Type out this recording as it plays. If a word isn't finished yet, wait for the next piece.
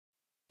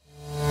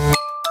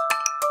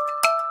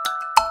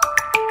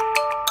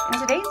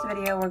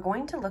video, we're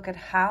going to look at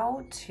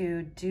how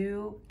to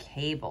do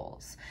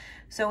cables.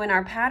 So in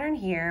our pattern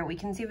here, we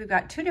can see we've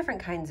got two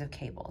different kinds of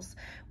cables.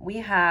 We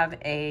have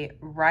a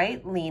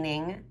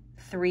right-leaning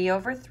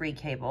 3/3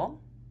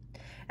 cable,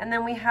 and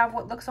then we have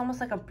what looks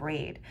almost like a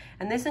braid.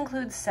 And this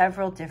includes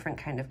several different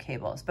kind of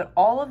cables, but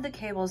all of the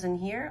cables in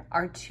here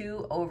are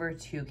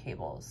 2/2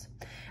 cables.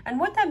 And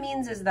what that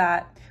means is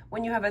that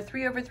when you have a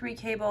 3/3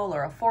 cable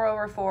or a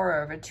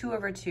 4/4 or a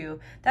 2/2,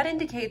 that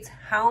indicates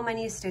how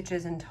many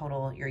stitches in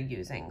total you're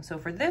using. So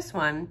for this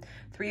one,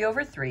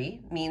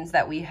 3/3 means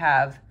that we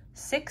have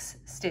 6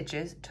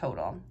 stitches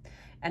total.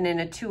 And in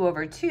a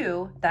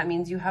 2/2, that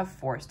means you have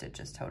 4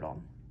 stitches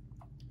total.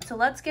 So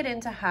let's get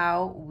into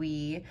how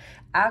we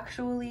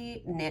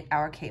actually knit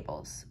our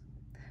cables.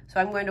 So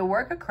I'm going to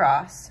work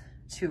across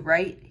to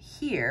right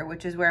here,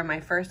 which is where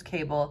my first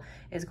cable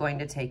is going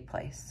to take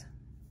place.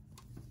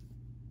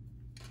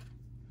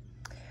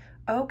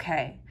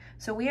 Okay,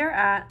 so we are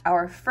at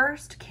our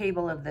first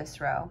cable of this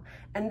row,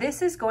 and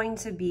this is going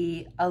to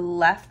be a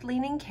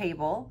left-leaning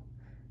cable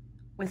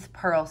with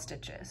purl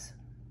stitches.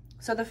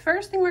 So the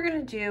first thing we're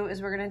going to do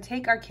is we're going to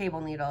take our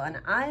cable needle,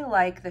 and I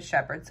like the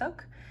shepherd's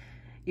hook.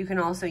 You can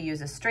also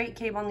use a straight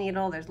cable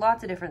needle. There's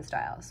lots of different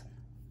styles.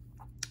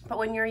 But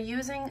when you're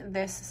using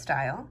this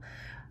style,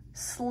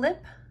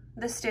 slip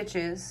the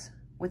stitches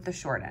with the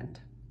short end.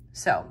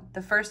 So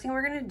the first thing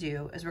we're going to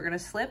do is we're going to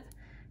slip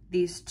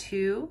these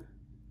 2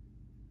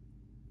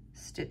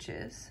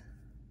 stitches.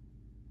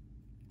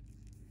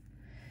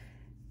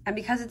 And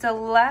because it's a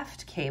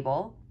left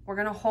cable, we're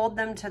going to hold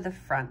them to the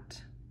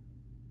front.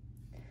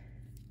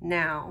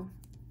 Now,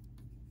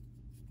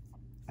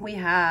 we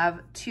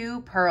have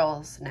 2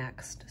 purls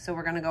next. So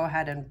we're going to go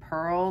ahead and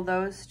purl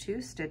those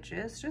 2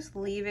 stitches, just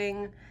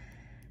leaving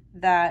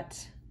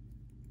that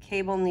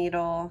cable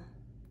needle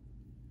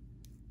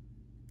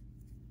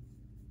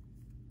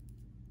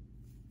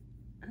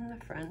in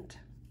the front.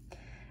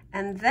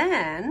 And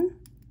then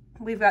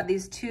we've got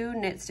these 2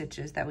 knit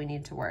stitches that we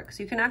need to work.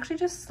 So you can actually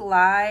just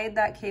slide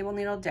that cable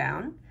needle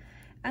down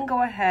and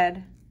go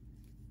ahead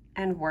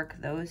and work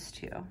those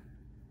 2.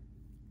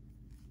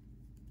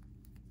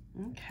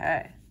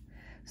 Okay,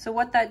 so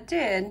what that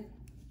did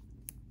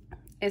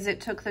is it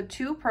took the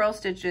 2 purl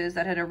stitches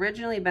that had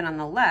originally been on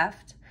the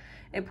left,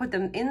 it put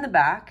them in the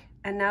back,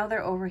 and now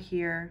they're over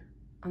here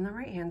on the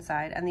right hand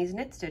side, and these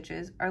knit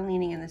stitches are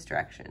leaning in this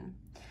direction.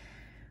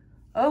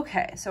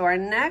 Okay, so our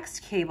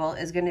next cable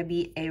is going to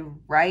be a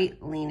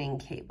right-leaning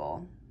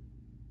cable.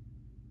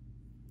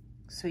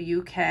 So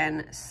you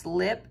can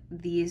slip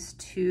these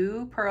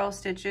 2 purl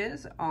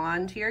stitches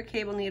onto your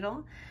cable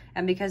needle,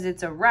 and because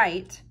it's a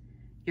right,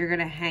 you're going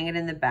to hang it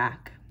in the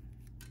back.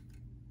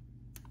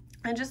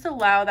 And just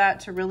allow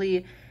that to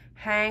really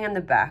hang in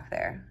the back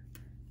there.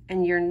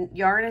 And your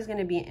yarn is going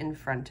to be in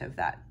front of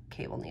that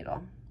cable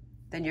needle.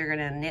 Then you're going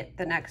to knit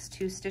the next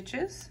 2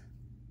 stitches.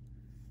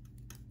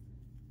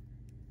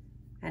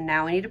 And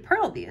now we need to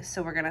purl these.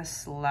 So we're going to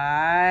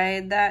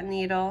slide that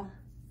needle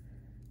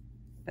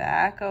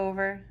back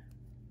over.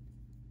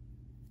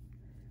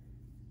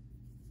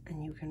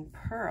 And you can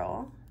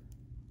purl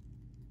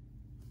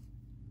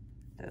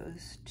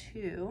those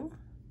 2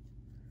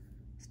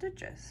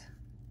 stitches.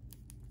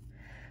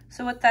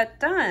 So what that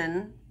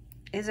done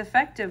is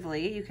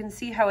effectively, you can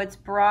see how it's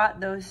brought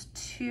those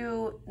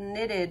 2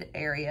 knitted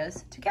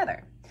areas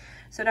together.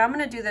 So now I'm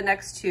going to do the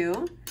next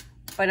 2,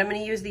 but I'm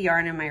going to use the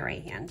yarn in my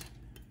right hand.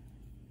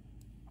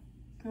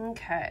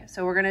 Okay,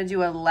 so we're going to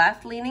do a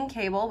left-leaning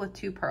cable with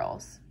 2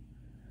 purls.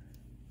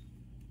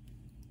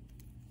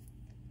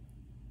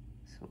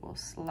 So we'll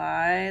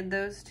slide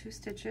those 2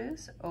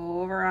 stitches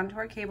over onto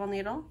our cable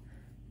needle,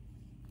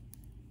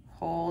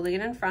 holding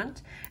it in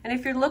front. And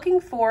if you're looking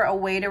for a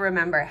way to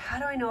remember, how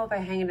do I know if I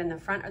hang it in the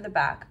front or the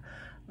back?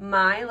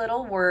 My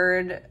little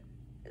word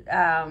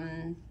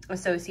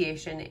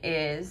association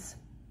is,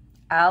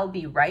 I'll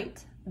be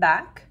right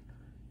back.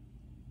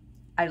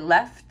 I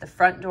left the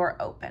front door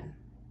open.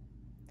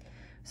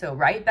 So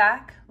right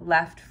back,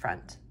 left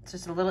front. It's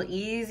just a little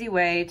easy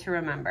way to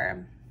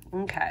remember.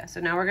 Okay, so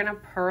now we're gonna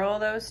purl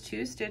those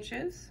 2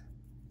 stitches.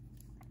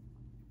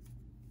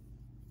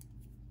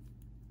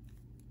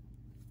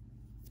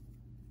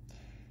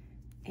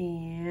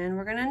 And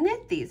we're gonna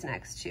knit these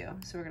next 2.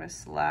 So we're gonna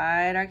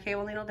slide our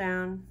cable needle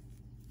down.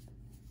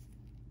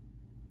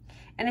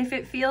 And if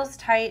it feels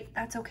tight,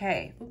 that's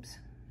okay. Oops,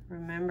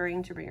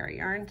 remembering to bring our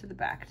yarn to the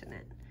back to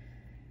knit.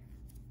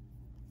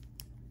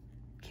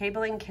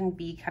 Cabling can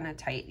be kind of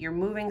tight. You're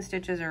moving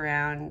stitches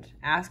around,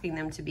 asking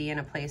them to be in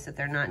a place that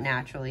they're not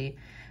naturally.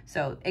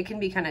 So it can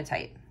be kind of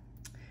tight.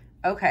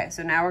 Okay,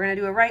 so now we're gonna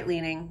do a right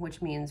leaning,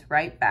 which means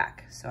right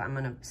back. So I'm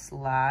gonna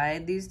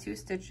slide these 2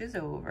 stitches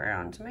over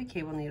onto my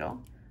cable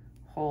needle,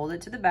 hold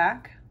it to the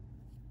back,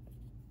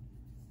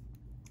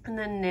 and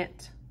then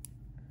knit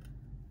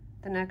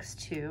the next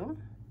 2.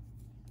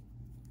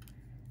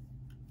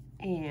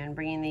 And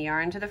bringing the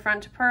yarn to the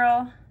front to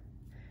purl,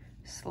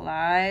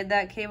 slide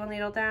that cable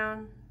needle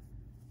down,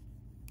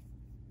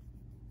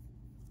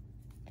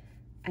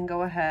 and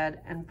go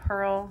ahead and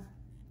purl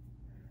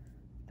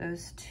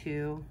those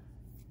 2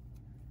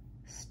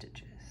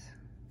 stitches.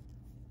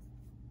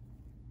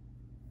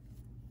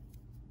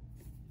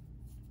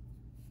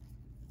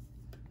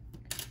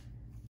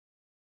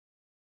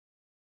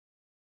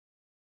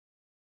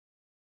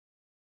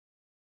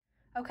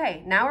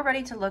 Okay, now we're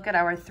ready to look at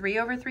our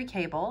 3/3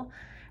 cable,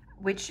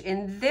 which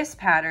in this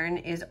pattern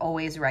is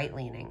always right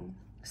leaning.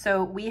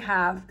 So we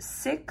have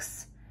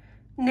 6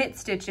 knit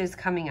stitches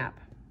coming up.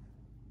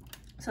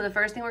 So the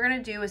first thing we're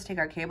gonna do is take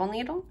our cable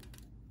needle.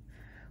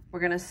 We're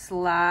gonna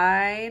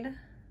slide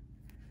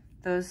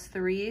those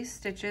 3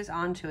 stitches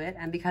onto it.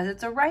 And because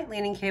it's a right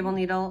leaning cable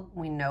needle,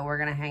 we know we're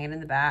gonna hang it in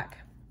the back.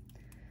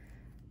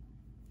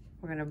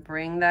 We're gonna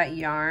bring that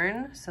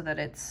yarn so that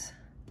it's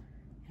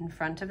in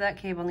front of that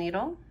cable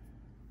needle.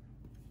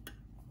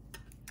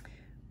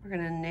 We're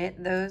gonna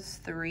knit those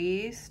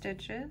 3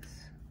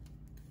 stitches.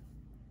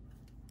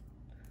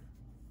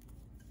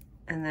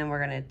 And then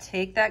we're gonna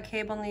take that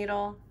cable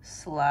needle,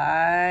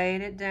 slide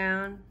it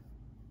down,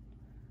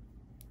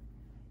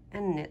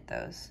 and knit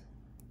those.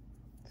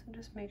 So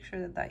just make sure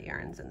that that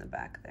yarn's in the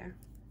back there.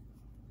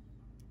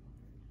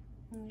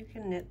 And you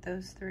can knit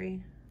those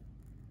 3.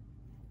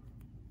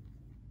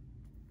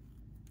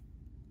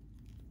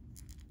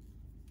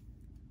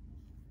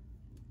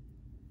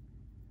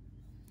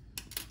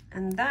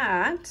 And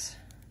that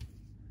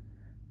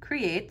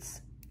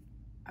creates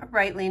a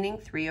right-leaning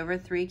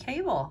 3/3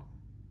 cable.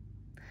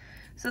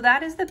 So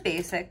that is the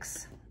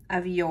basics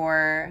of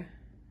your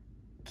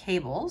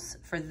cables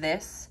for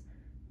this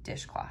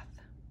dishcloth.